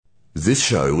This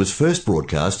show was first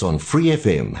broadcast on Free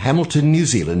FM, Hamilton, New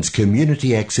Zealand's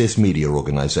community access media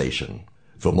organisation.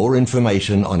 For more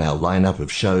information on our lineup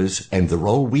of shows and the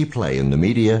role we play in the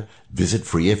media, visit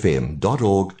freefm.org.nz.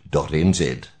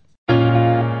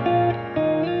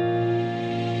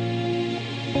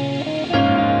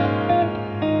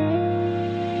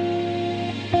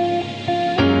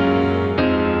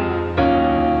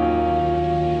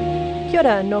 Kia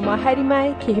ora, no mahaere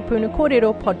mai ki He Puna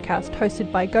Kōrero podcast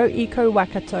hosted by Go Eco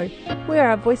Waikato. We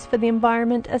are a voice for the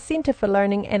environment, a centre for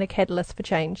learning and a catalyst for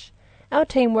change. Our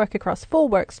team work across 4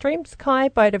 work streams: kai,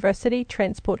 biodiversity,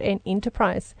 transport and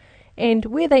enterprise. And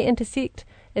where they intersect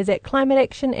is at climate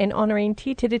action and honouring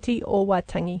Te Tiriti o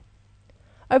Waitangi.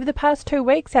 Over the past 2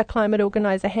 weeks, our climate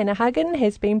organiser Hannah Hagen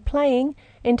has been playing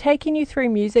and taking you through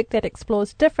music that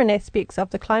explores different aspects of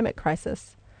the climate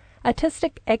crisis.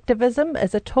 Artistic activism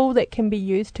is a tool that can be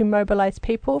used to mobilise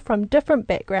people from different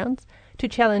backgrounds to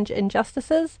challenge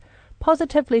injustices,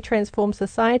 positively transform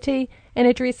society, and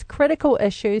address critical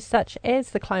issues such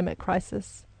as the climate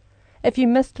crisis. If you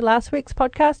missed last week's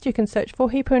podcast, you can search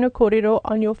for He Puna Kōrero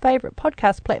on your favourite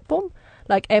podcast platform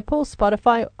like Apple,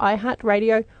 Spotify,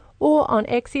 iHeartRadio, or on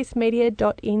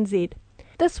accessmedia.nz.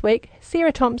 This week,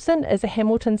 Sarah Thompson is a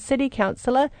Hamilton City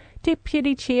Councillor,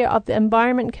 Deputy Chair of the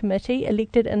Environment Committee,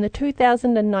 elected in the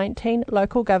 2019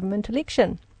 local government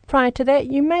election. Prior to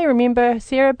that, you may remember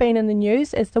Sarah being in the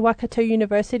news as the Waikato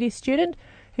University student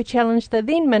who challenged the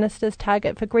then Minister's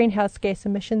target for greenhouse gas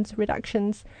emissions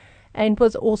reductions and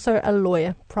was also a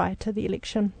lawyer prior to the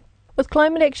election. With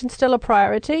climate action still a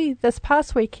priority, this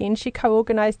past weekend she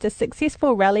co-organised a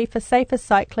successful rally for safer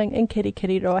cycling in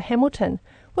Kirikiriroa, Hamilton,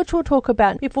 which we'll talk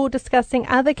about before discussing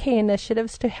other key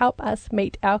initiatives to help us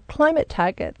meet our climate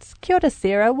targets. Kia ora,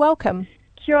 Sarah, welcome.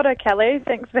 Kia ora, Kelly.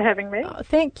 Thanks for having me.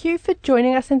 Thank you for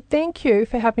joining us and thank you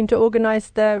for helping to organise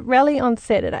the rally on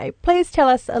Saturday. Please tell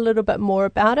us a little bit more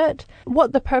about it,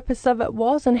 what the purpose of it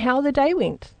was and how the day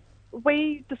went.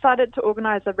 We decided to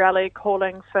organise a rally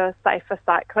calling for safer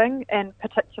cycling and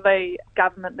particularly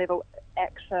government-level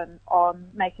action on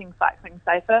making cycling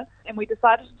safer. And we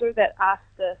decided to do that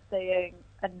after seeing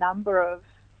a number of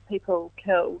people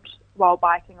killed while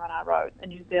biking on our road in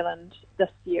New Zealand this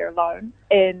year alone,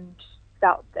 and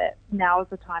felt that now is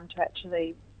the time to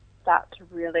actually start to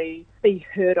really be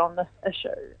heard on this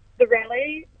issue. The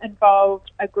rally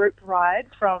involved a group ride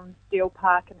from Steel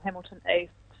Park in Hamilton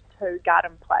East to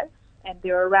Garden Place, and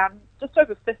there were around just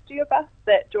over 50 of us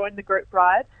that joined the group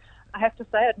ride. I have to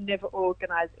say I'd never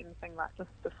organised anything like this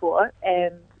before,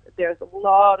 and there's a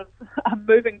lot of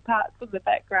moving parts in the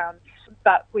background,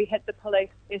 but we had the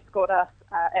police escort us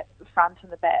at the front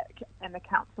and the back, and the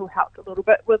council helped a little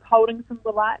bit with holding some of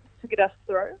the lights to get us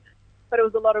through. But it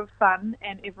was a lot of fun,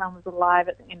 and everyone was alive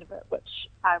at the end of it, which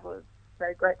I was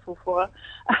very grateful for.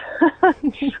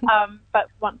 But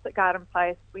once at Garden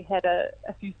Place, we had a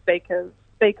few speakers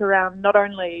speak around not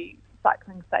only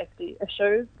cycling safety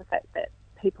issues, the fact that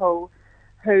people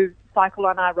who cycle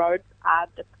on our roads are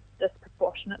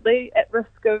disproportionately at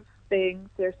risk of being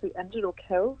seriously injured or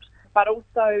killed, but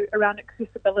also around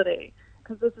accessibility,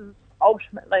 because this is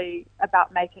ultimately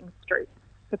about making streets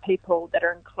for people that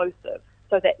are inclusive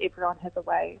so that everyone has a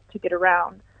way to get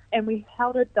around. And we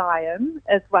held a die-in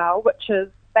as well, which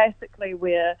is basically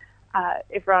where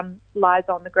everyone lies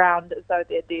on the ground as though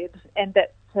they're dead, and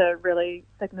that's to really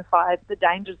signify the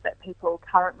dangers that people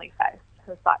currently face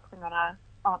who are cycling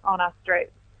on our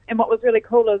streets. And what was really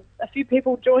cool is a few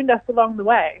people joined us along the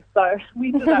way. So we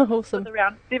ended up Awesome. with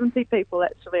around 70 people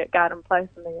actually at Garden Place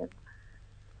in the end.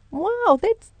 Wow,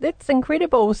 that's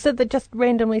incredible. So they're just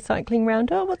randomly cycling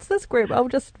around. Oh, what's this group? I'll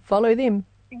just follow them.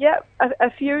 Yep,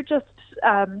 a few just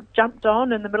jumped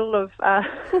on in the middle of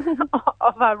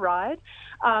of our ride.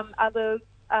 Others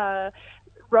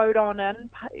rode on in,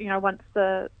 once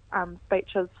the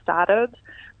speeches started.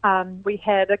 We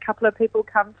had a couple of people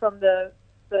come from the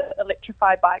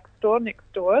electrified bike store next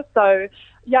door. So,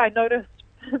 yeah, I noticed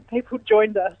people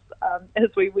joined us as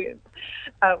we went,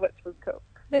 which was cool.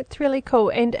 That's really cool.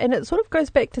 And it sort of goes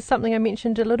back to something I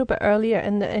mentioned a little bit earlier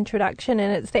in the introduction,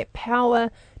 and it's that power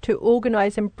to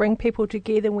organise and bring people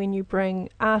together when you bring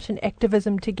art and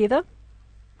activism together.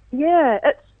 Yeah,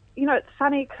 it's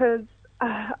funny because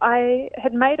I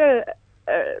had made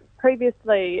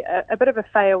previously a bit of a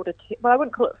failed attempt. Well, I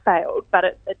wouldn't call it failed, but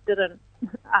it didn't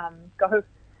go,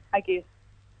 I guess,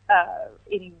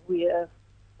 anywhere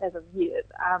as of yet.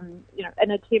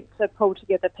 An attempt to pull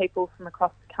together people from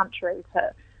across the country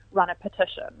to run a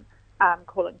petition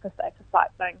calling for safer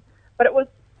cycling. But it was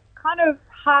kind of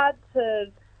hard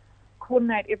to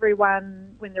coordinate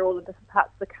everyone when they're all in different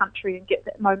parts of the country and get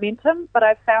that momentum. But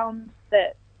I found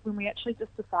that when we actually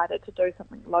just decided to do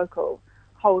something local,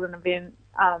 hold an event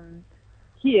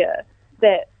here,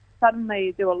 that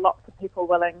suddenly there were lots of people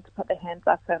willing to put their hands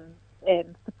up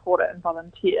and support it and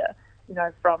volunteer,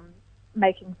 from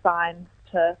making signs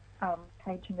to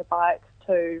painting a bike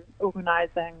to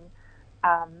organising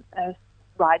a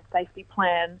ride safety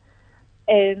plan.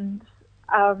 And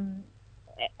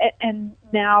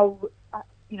now,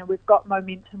 we've got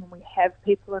momentum and we have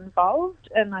people involved,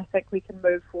 and I think we can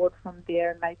move forward from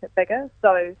there and make it bigger.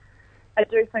 So I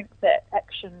do think that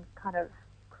action kind of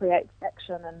creates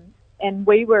action, and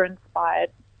we were inspired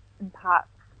in part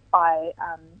by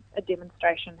a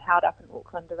demonstration held up in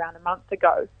Auckland around a month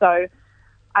ago. So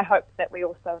I hope that we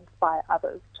also inspire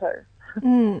others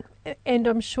too. And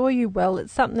I'm sure you will.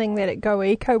 It's something that at Go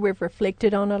Eco we've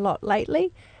reflected on a lot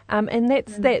lately, and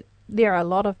that's that there are a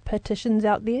lot of petitions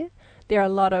out there. There's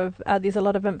a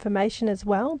lot of information as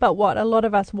well. But what a lot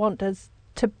of us want is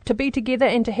to be together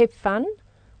and to have fun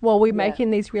while we're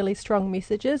making these really strong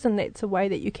messages, and that's a way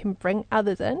that you can bring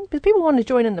others in, because people want to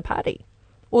join in the party,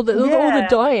 or the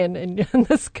die-in in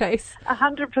this case.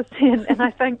 100%, and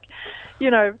I think,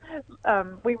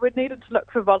 we would needed to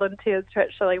look for volunteers to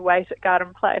actually wait at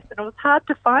Garden Place, and it was hard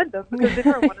to find them because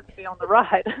everyone wanted to be on the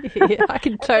ride. Yeah, I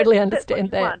can totally understand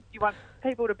that. You want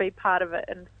people to be part of it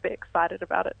and be excited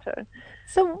about it too.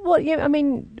 So what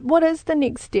is the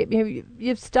next step?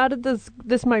 You've started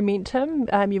this momentum.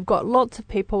 You've got lots of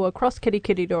people across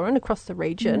Kirikiriroa and across the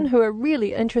region who are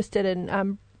really interested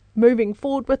in moving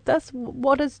forward with this.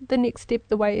 What is the next step,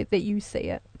 the way that you see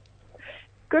it?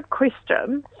 Good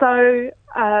question. So,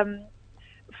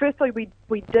 firstly,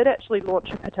 we did actually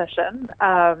launch a petition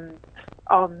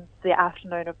on the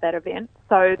afternoon of that event.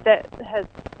 So that has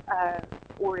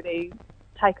already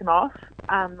taken off,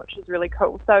 which is really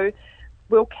cool. So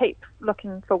we'll keep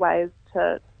looking for ways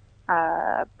to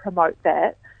promote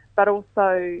that, but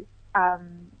also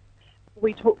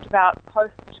we talked about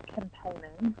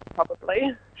post-campaigning,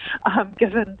 probably,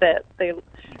 given that the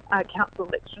council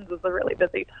elections is a really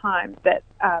busy time, that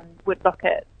would look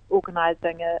at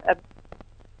organising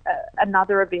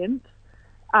another event,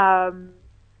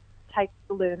 take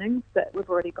the learnings that we've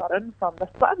already gotten from this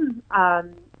one,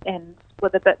 and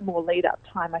with a bit more lead-up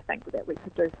time, I think that we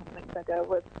could do something bigger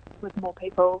with more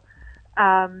people.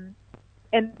 And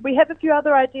we have a few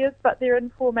other ideas, but they're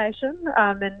in formation,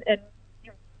 and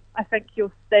I think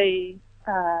you'll see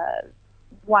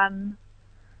one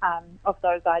of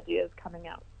those ideas coming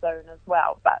out soon as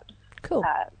well. But cool.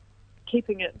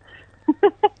 Keeping it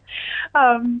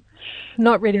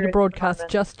not ready to broadcast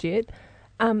just yet.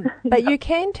 But you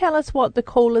can tell us what the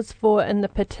call is for in the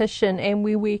petition and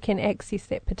where we can access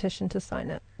that petition to sign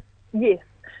it. Yes.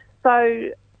 So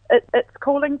it's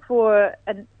calling for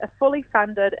a fully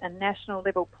funded and national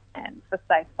level plan for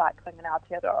safe cycling in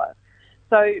Aotearoa.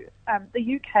 So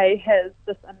the UK has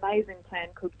this amazing plan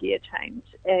called Gear Change,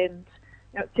 and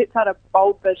it sets out a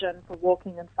bold vision for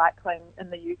walking and cycling in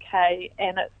the UK,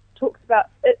 and it talks about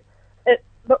it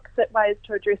looks at ways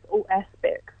to address all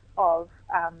aspects of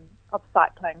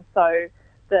cycling. So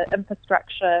the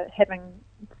infrastructure, having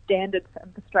standards for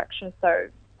infrastructure, so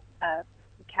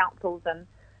councils and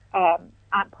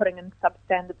aren't putting in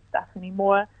substandard stuff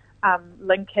anymore,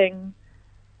 linking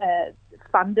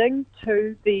funding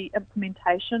to the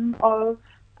implementation of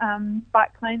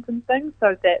bike lanes and things,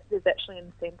 so that there's actually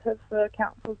incentive for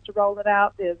councils to roll it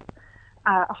out. There's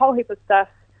a whole heap of stuff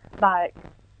like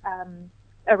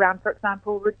around, for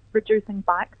example, reducing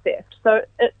bike theft. So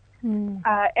it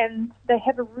and they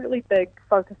have a really big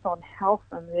focus on health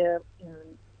in there,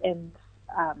 and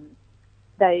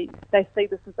they see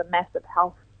this as a massive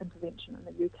health intervention in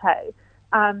the UK.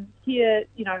 Here,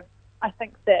 I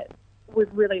think that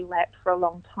we've really lacked for a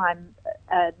long time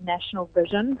a national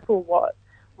vision for what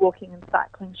walking and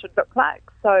cycling should look like.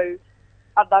 So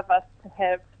I'd love us to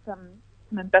have some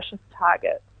ambitious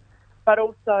targets, but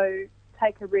also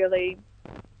take a really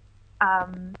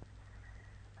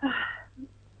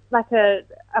like a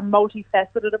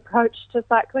multifaceted approach to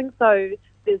cycling. So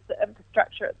there's the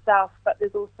infrastructure itself, but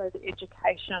there's also the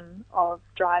education of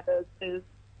drivers. There's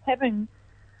having,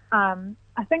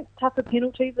 I think tougher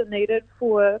penalties are needed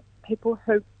for people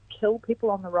who kill people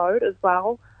on the road as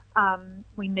well.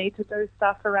 We need to do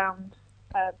stuff around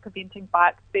preventing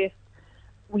bike theft.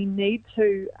 We need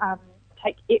to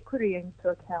take equity into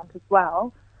account as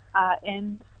well,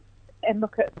 and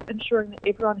look at ensuring that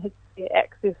everyone has fair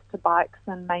access to bikes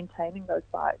and maintaining those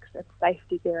bikes and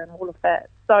safety gear and all of that.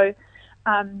 So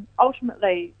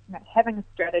ultimately, having a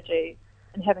strategy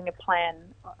and having a plan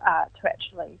to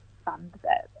actually fund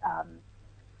that.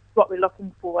 What we're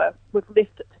looking for, we've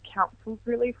left it to councils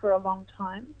really for a long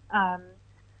time.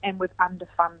 and we've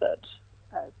underfunded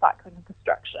cycling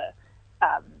infrastructure.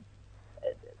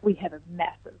 We have a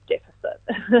massive deficit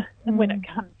when it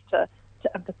comes to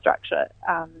infrastructure,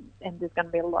 and there's going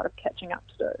to be a lot of catching up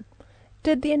to do.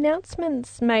 Did the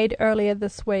announcements made earlier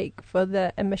this week for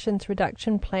the emissions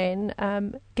reduction plan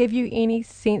give you any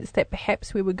sense that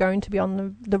perhaps we were going to be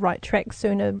on the right track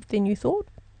sooner than you thought?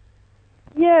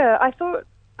 Yeah, I thought.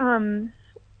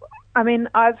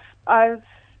 I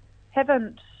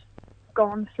haven't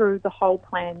gone through the whole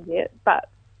plan yet, but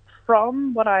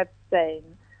from what I've seen,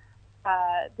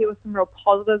 there were some real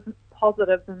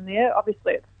positives in there.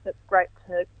 Obviously, it's great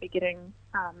to be getting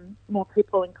more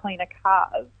people in cleaner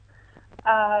cars.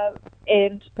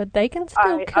 But they can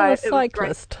still kill a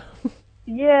cyclist.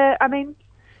 Yeah, I mean,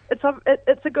 it's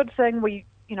a good thing. We're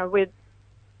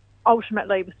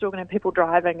ultimately we're still going to have people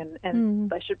driving, and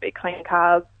they should be clean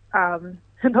cars, and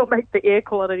they'll make the air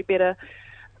quality better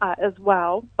as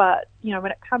well. But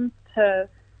when it comes to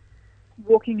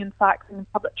walking and cycling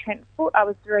and public transport, I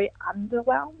was very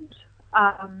underwhelmed.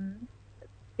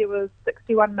 There was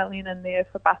 61 million in there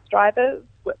for bus drivers,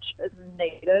 which is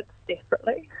needed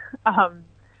desperately,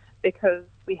 because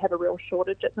we have a real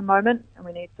shortage at the moment and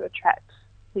we need to attract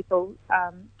people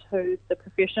to the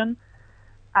profession.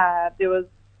 There was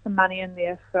some money in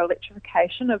there for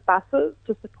electrification of buses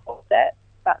to support that,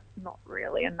 but not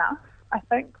really enough, I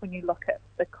think, when you look at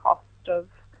the cost of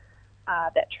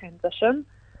that transition.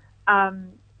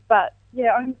 But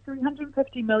yeah, only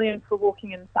 350 million for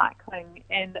walking and cycling,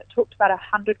 and it talked about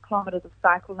 100 kilometres of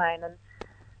cycle lane, and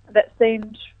that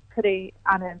seemed pretty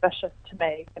unambitious to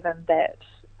me, given that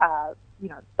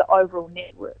the overall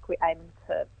network we're aiming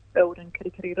to build in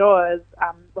Kirikiriroa is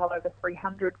well over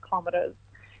 300 kilometres,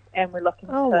 and we're looking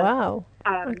to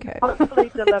hopefully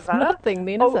deliver. It's nothing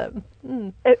then, is it?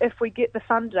 If we get the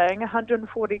funding,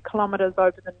 140 kilometres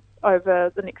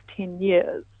over the next 10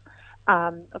 years.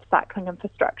 Of cycling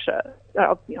infrastructure,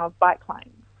 of bike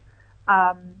lanes.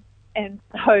 And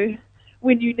so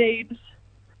when you need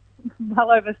well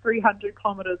over 300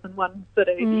 kilometres in one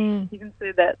city, you can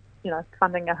see that,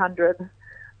 funding 100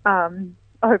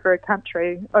 over a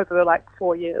country over like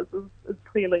 4 years is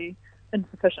clearly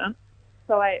insufficient.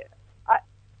 So I'd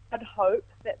hope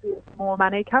that there's more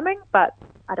money coming, but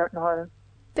I don't know.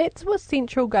 That's with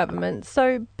central government.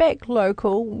 So back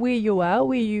local, where you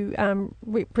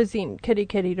represent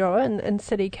Kirikiriroa and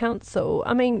City Council,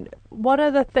 I mean, what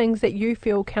are the things that you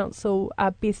feel council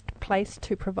are best placed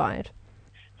to provide?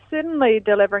 Certainly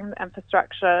delivering the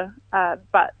infrastructure,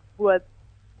 but with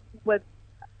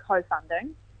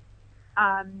co-funding.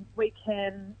 We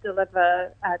can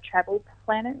deliver travel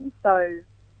planning, so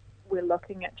we're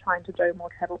looking at trying to do more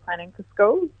travel planning for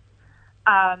schools.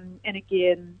 And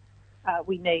again,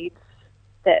 we need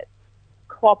that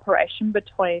cooperation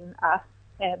between us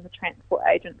and the Transport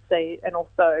Agency and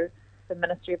also the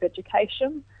Ministry of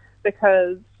Education,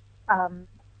 because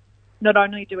not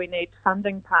only do we need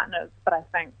funding partners, but I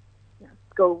think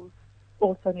schools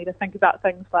also need to think about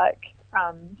things like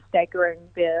staggering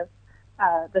the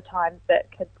times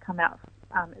that kids come out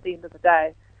at the end of the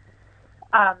day,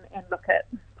 and look at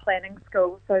planning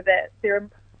schools so that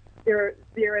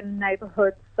they're in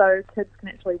neighbourhoods so kids can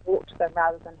actually walk to them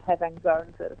rather than having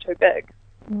zones that are too big.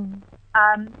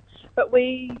 But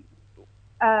we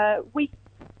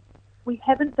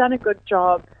haven't done a good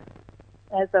job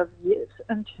as of yet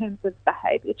in terms of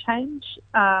behaviour change,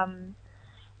 and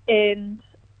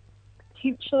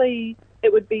potentially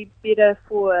it would be better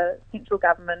for central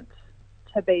government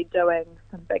to be doing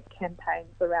some big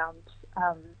campaigns around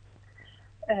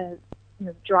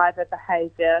driver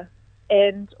behaviour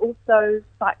and also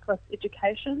cyclist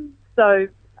education. So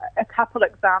a couple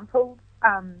examples,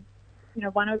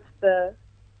 one of the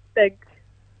big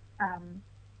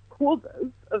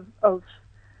causes of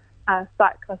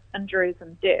cyclist injuries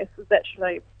and deaths is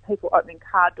actually people opening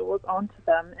car doors onto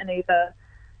them, and either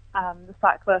the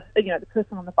cyclist, the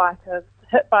person on the bike is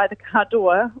hit by the car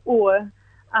door, or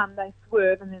they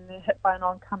swerve and then they're hit by an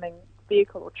oncoming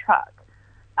vehicle or truck.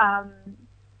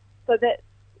 So that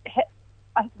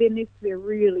there needs to be a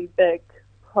really big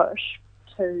push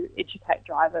to educate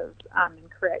drivers and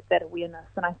create that awareness.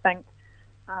 And I think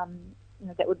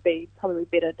that would be probably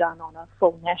better done on a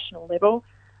full national level.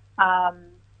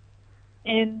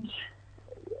 And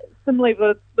similarly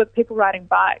with people riding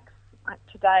bikes, like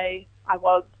today I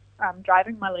was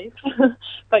driving my left,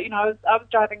 but I was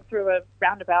driving through a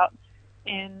roundabout,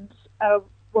 and a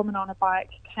woman on a bike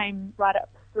came right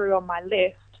up through on my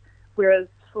left,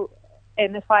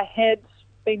 and if I had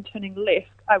been turning left,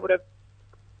 I would have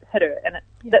hit her, and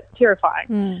that's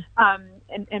terrifying.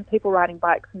 And people riding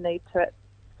bikes need to,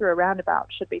 through a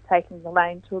roundabout, should be taking the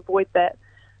lane to avoid that.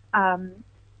 And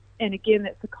again,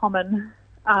 that's a common...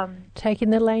 taking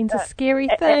the lane's a scary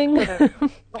thing.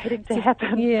 Waiting to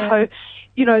happen. Yeah. So,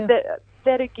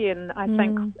 that again, I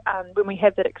think when we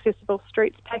have that accessible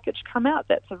streets package come out,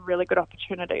 that's a really good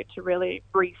opportunity to really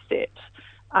reset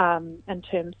in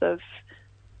terms of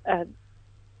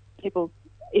people's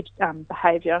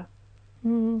behaviour.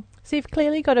 So you've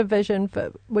clearly got a vision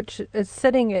for which is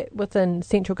sitting within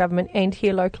central government and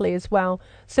here locally as well.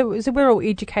 So we're all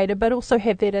educated, but also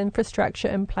have that infrastructure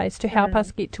in place to help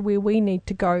us get to where we need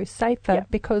to go safer. Yeah.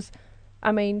 Because,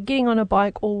 getting on a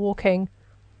bike or walking,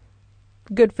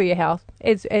 good for your health,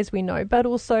 as we know. But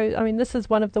also, this is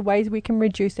one of the ways we can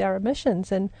reduce our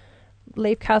emissions and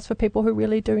leave cars for people who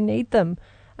really do need them.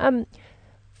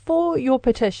 For your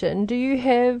petition, do you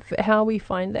have how we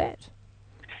find that?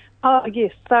 Oh,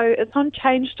 yes. So it's on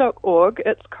change.org.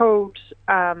 It's called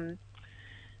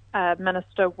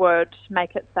Minister Wood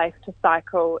Make It Safe to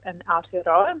Cycle in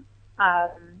Aotearoa.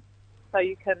 So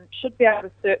you should be able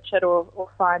to search it or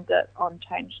find it on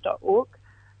change.org.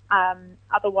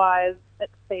 Otherwise,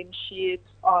 it's been shared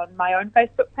on my own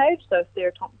Facebook page, so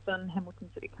Sarah Thompson, Hamilton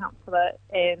City Councillor,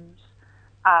 and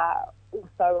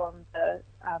also on the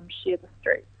Share the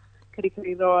Streets,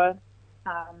 Kirikiriroa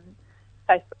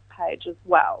Facebook page as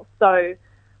well. So,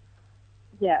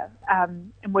 yeah,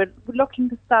 and we're looking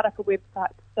to start up a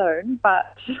website soon,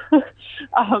 but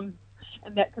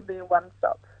and that can be a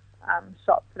one-stop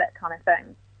shop for that kind of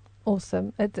thing.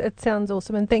 Awesome. It sounds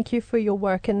awesome, and thank you for your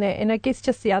work in that. And I guess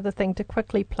just the other thing to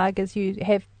quickly plug is you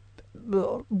have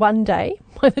one day,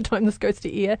 by the time this goes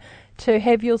to air, to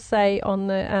have your say on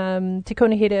the Te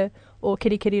Kunahere or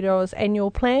Kirikiriroa's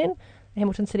annual plan,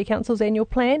 Hamilton City Council's annual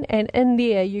plan, and in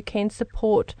there you can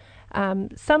support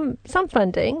some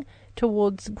funding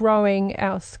towards growing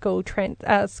our school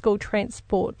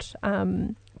transport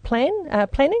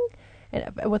planning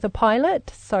with a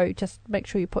pilot. So just make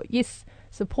sure you put yes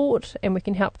support, and we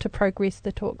can help to progress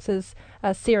the talks. As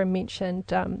Sarah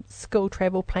mentioned, school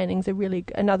travel planning is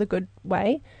another good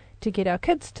way to get our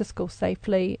kids to school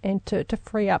safely and to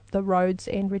free up the roads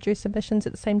and reduce emissions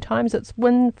at the same time. So it's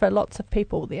win for lots of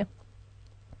people there.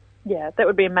 Yeah, that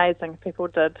would be amazing if people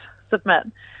did submit.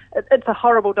 It's a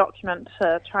horrible document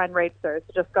to try and read through,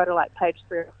 so just go to page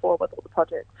 3 or 4 with all the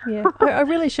projects. Yeah, I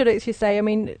really should actually say,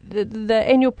 the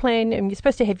annual plan, you're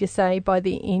supposed to have your say by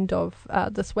the end of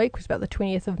this week, which is about the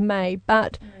 20th of May,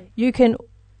 but you can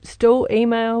still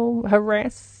email,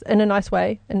 harass, in a nice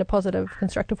way, in a positive,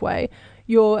 constructive way,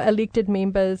 your elected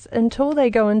members until they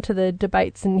go into the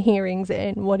debates and hearings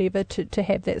and whatever to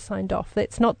have that signed off.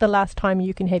 That's not the last time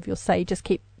you can have your say. Just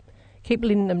keep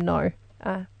letting them know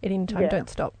at any time. Yeah. Don't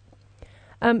stop.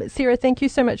 Sarah, thank you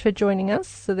so much for joining us.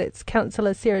 So that's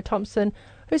Councillor Sarah Thompson,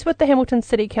 who's with the Hamilton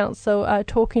City Council,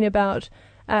 talking about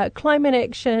climate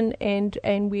action and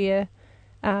where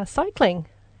cycling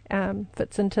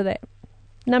fits into that.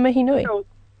 Ngā mihi nui. Cool.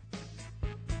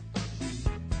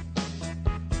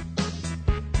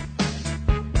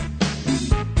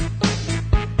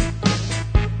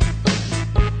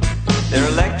 They're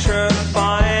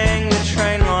electrifying the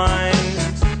train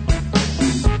lines,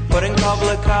 putting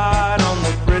public art on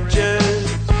the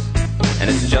bridges, and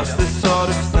it's just the sort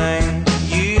of thing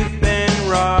you've been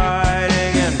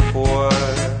writing in for.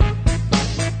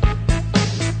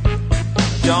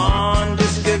 John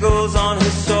just giggles on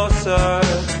his saucer.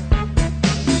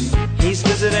 He's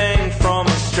visiting from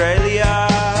Australia.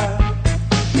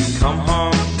 He's come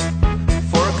home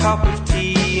for a cup of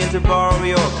tea and to borrow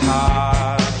your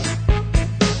car.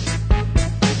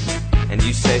 And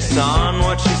you say, son,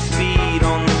 watch your speed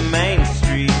on the main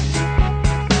street.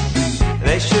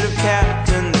 They should have kept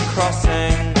in the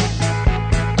crossing.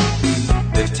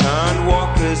 They've turned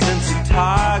walkers into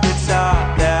targets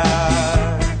out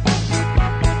there.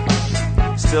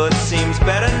 Still it seems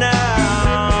better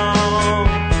now,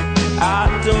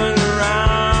 out doing the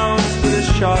rounds for the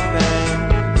shopping.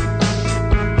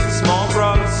 Small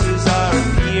grocers are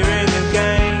appearing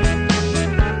again,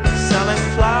 selling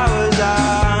flowers outside.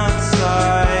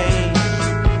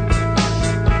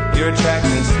 You're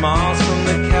attracting smiles from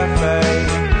the cafe.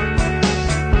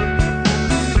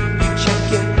 You check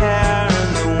your hair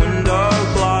in the window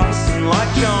glass, and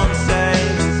like John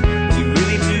says, you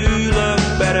really do look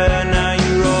better now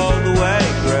you're all the way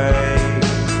grey.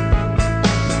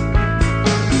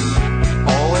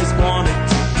 Always wanted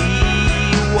to be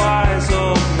a wise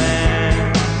old man.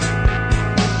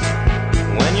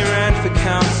 When you ran for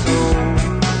council,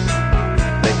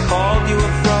 they called you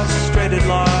a frustrated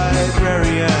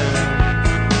librarian.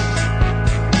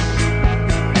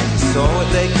 And you saw what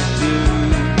they could do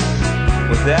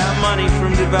with their money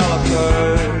from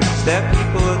developers, their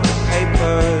people at the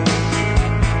papers.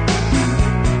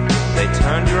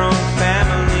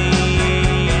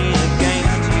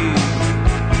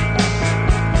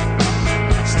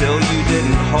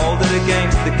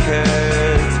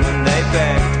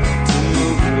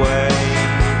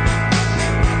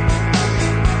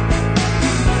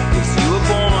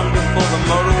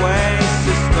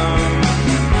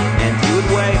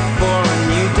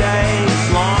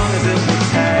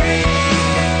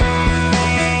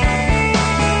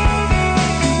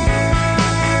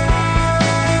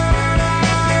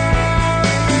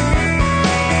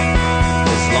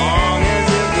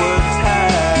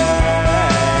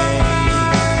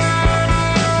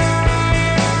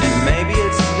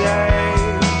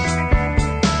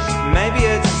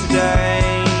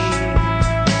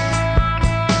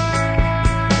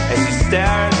 stare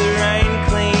at the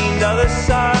rain-cleaned other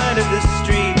side of the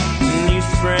street. New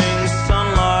spring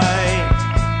sunlight,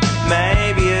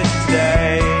 maybe it's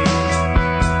today.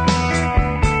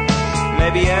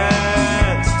 Maybe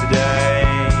it's today.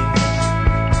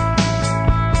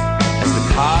 As the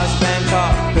cars bank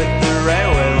up at the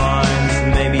railway lines,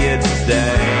 maybe it's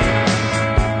today.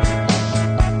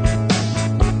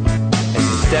 As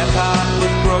you step out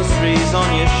with groceries on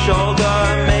your shoulder,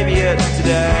 maybe it's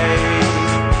today.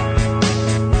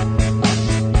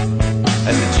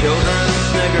 As the children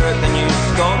snigger at the new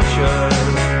sculpture,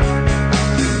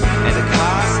 and the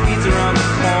car speeds around the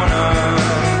corner,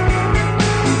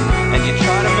 and you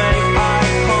try to make eye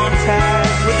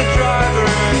contact with the driver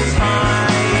in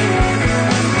time.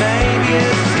 Maybe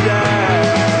it's today.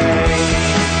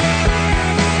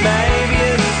 Maybe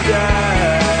it's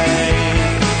today.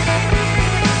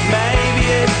 Maybe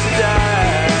it's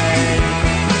today.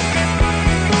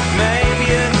 Maybe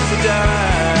it's today.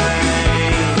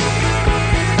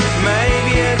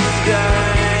 Maybe it's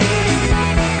today.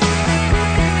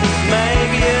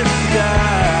 Maybe it's today.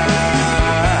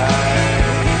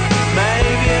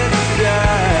 Maybe it's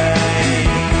today.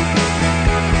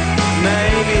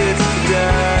 Maybe it's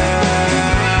today.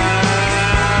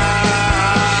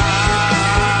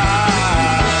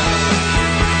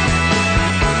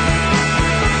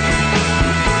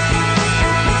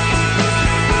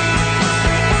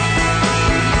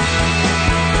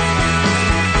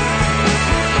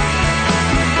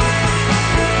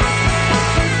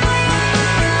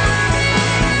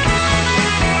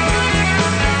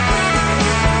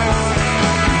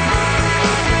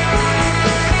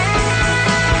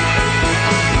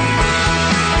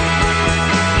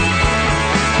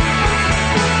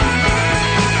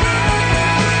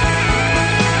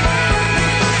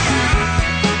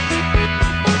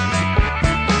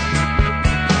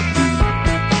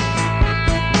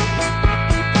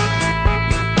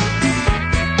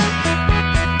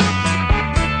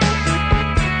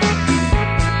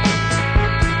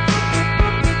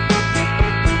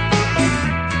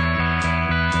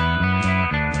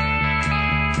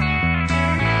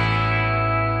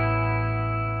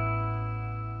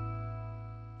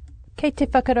 Kei te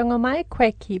whakarongo mai,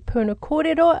 koe ki Puna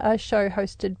Kōrero, a show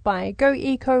hosted by Go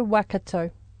Eco Waikato.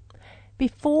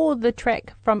 Before the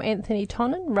track from Anthony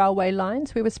Tonnon, Railway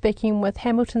Lines, we were speaking with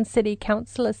Hamilton City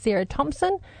Councillor Sarah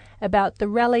Thompson about the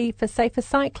Rally for Safer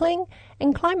Cycling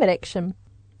and climate action.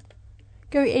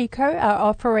 Go Eco are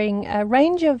offering a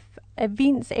range of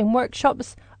events and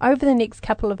workshops over the next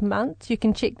couple of months. You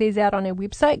can check these out on our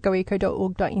website,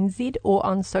 goeco.org.nz, or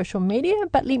on social media,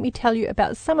 but let me tell you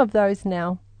about some of those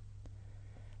now.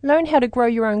 Learn how to grow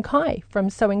your own kai, from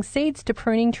sowing seeds to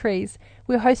pruning trees.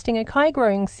 We're hosting a kai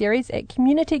growing series at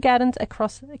community gardens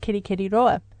across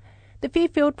Kirikiriroa. The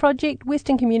Fairfield Project,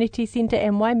 Western Community Centre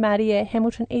and Waimarie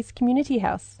Hamilton East Community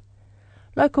House.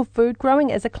 Local food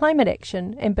growing is a climate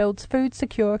action and builds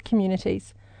food-secure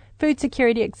communities. Food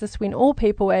security exists when all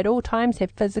people at all times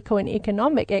have physical and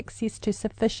economic access to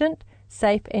sufficient,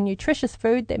 safe and nutritious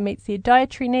food that meets their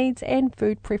dietary needs and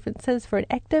food preferences for an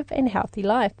active and healthy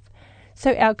life.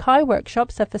 So our kai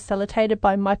workshops are facilitated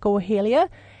by Michael Helia,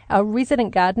 our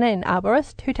resident gardener and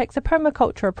arborist, who takes a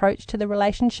permaculture approach to the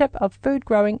relationship of food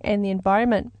growing and the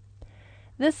environment.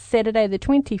 This Saturday the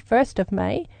 21st of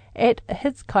May, at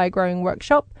his kai growing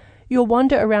workshop, you'll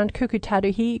wander around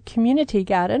Kukutaruhi Community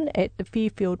Garden at the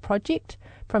Fairfield Project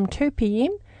from 2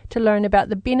 p.m. to learn about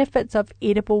the benefits of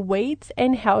edible weeds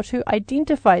and how to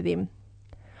identify them.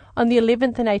 On the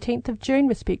 11th and 18th of June,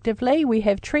 respectively, we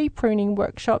have tree pruning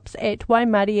workshops at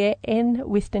Waimarie and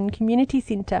Western Community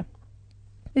Centre.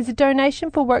 There's a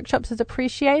donation for workshops is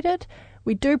appreciated.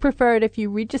 We do prefer it if you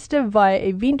register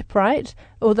via Eventbrite,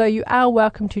 although you are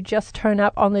welcome to just turn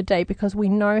up on the day because we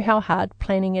know how hard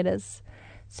planning it is.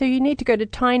 So you need to go to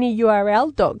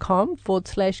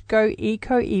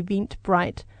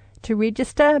tinyurl.com/goecoeventbrite to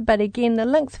register, but again, the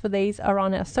links for these are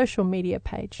on our social media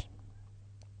page.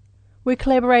 We're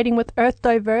collaborating with Earth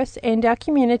Diverse and our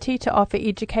community to offer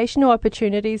educational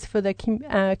opportunities for the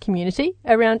community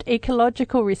around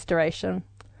ecological restoration.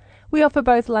 We offer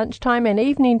both lunchtime and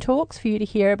evening talks for you to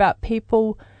hear about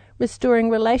people restoring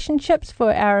relationships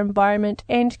for our environment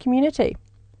and community.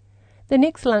 The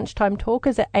next lunchtime talk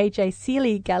is at AJ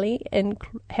Seeley Gully in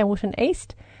Hamilton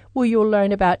East, where you'll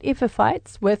learn about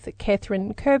epiphytes with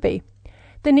Catherine Kirby.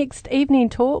 The next evening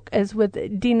talk is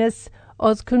with Dennis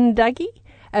Oskundagi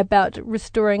about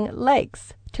restoring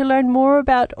lakes. To learn more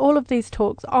about all of these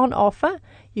talks on offer,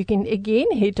 you can again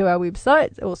head to our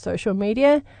website or social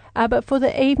media, but for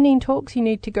the evening talks you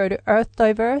need to go to Earth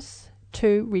Diverse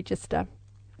to register.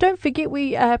 Don't forget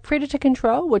predator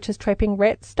control, which is trapping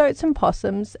rats, stoats and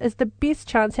possums, is the best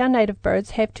chance our native birds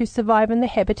have to survive in the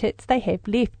habitats they have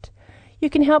left.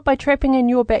 You can help by trapping in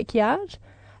your backyard.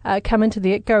 Come into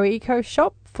the Go Eco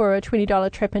shop for a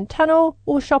 $20 trap-in tunnel,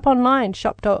 or shop online,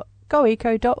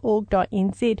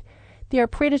 shop.goeco.org.nz. There are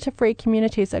predator-free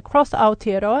communities across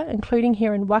Aotearoa, including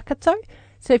here in Waikato,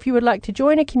 so if you would like to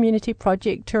join a community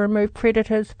project to remove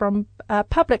predators from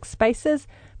public spaces,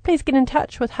 please get in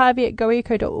touch with Harvey at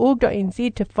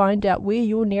goeco.org.nz to find out where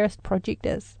your nearest project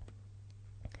is.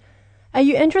 Are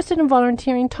you interested in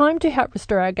volunteering time to help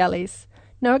restore our gullies?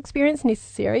 No experience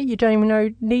necessary. You don't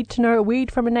even need to know a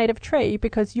weed from a native tree,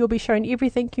 because you'll be shown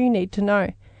everything you need to know.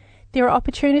 There are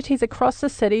opportunities across the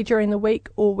city during the week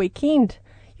or weekend.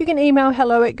 You can email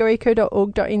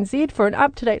hello@goeco.org.nz for an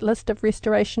up-to-date list of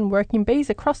restoration working bees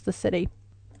across the city.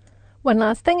 One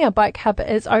last thing, our bike hub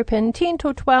is open 10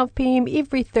 till 12 p.m.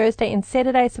 every Thursday and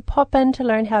Saturday, so pop in to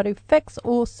learn how to fix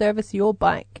or service your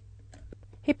bike.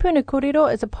 He Puna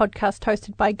Kōrero is a podcast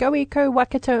hosted by Go Eco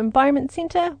Waikato Environment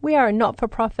Centre. We are a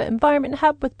not-for-profit environment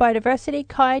hub with biodiversity,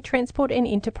 kai, transport and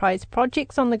enterprise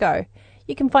projects on the go.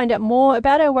 You can find out more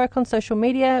about our work on social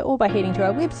media or by heading to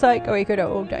our website,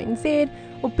 goeco.org.nz,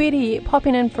 or better yet,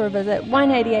 popping in for a visit,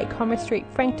 188 Commerce Street,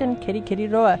 Frankton,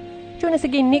 Kirikiriroa. Join us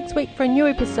again next week for a new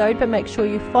episode, but make sure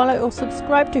you follow or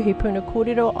subscribe to He Puna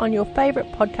Kōrero on your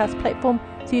favourite podcast platform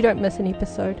so you don't miss an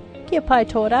episode. Kia pai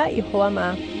tōra, I hoa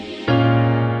mā.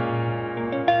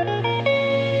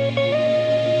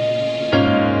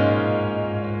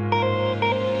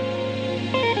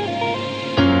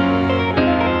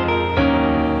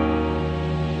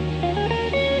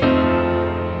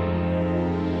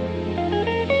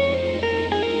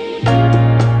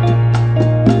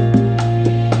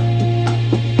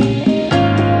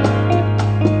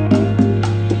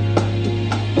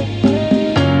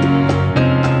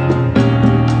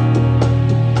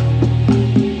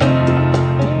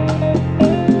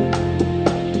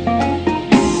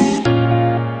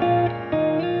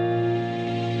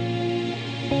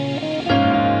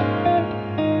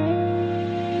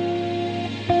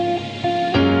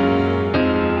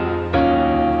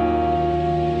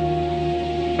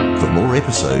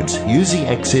 Episodes, use the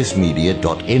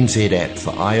accessmedia.nz app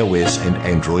for iOS and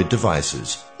Android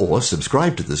devices, or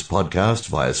subscribe to this podcast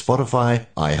via Spotify,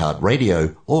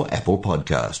 iHeartRadio, or Apple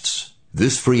Podcasts.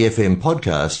 This Free FM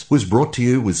podcast was brought to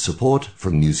you with support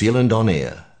from New Zealand On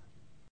Air.